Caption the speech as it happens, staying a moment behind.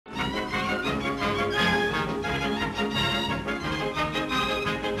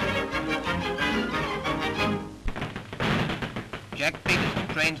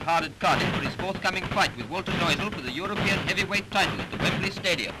trains hard at Cardiff for his forthcoming fight with Walter Neusel for the European heavyweight title at the Wembley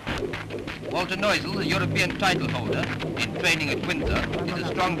Stadium. Walter Neusel, the European title holder, in training at Windsor, is a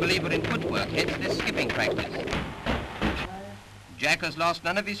strong believer in footwork, hence this skipping practice. Jack has lost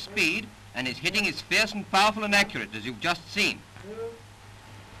none of his speed, and his hitting is fierce and powerful and accurate, as you've just seen.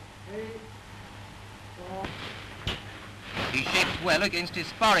 He shapes well against his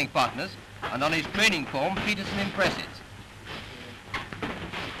sparring partners, and on his training form, Petersen impresses.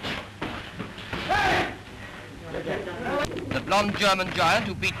 The blonde German giant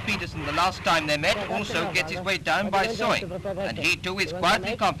who beat Petersen the last time they met also gets his way down by sawing, and he too is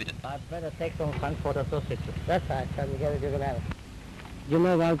quietly confident. You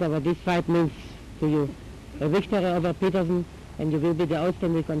know, Walter, what this fight means to you. A victory over Petersen, and you will be the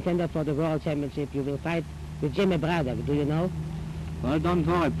outstanding contender for the World Championship. You will fight with Jimmy Braddock, do you know? Well, don't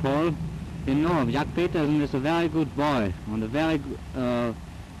worry, Paul. You know, Jack Petersen is a very good boy and a very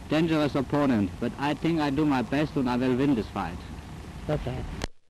dangerous opponent, but I think I do my best and I will win this fight. That's right.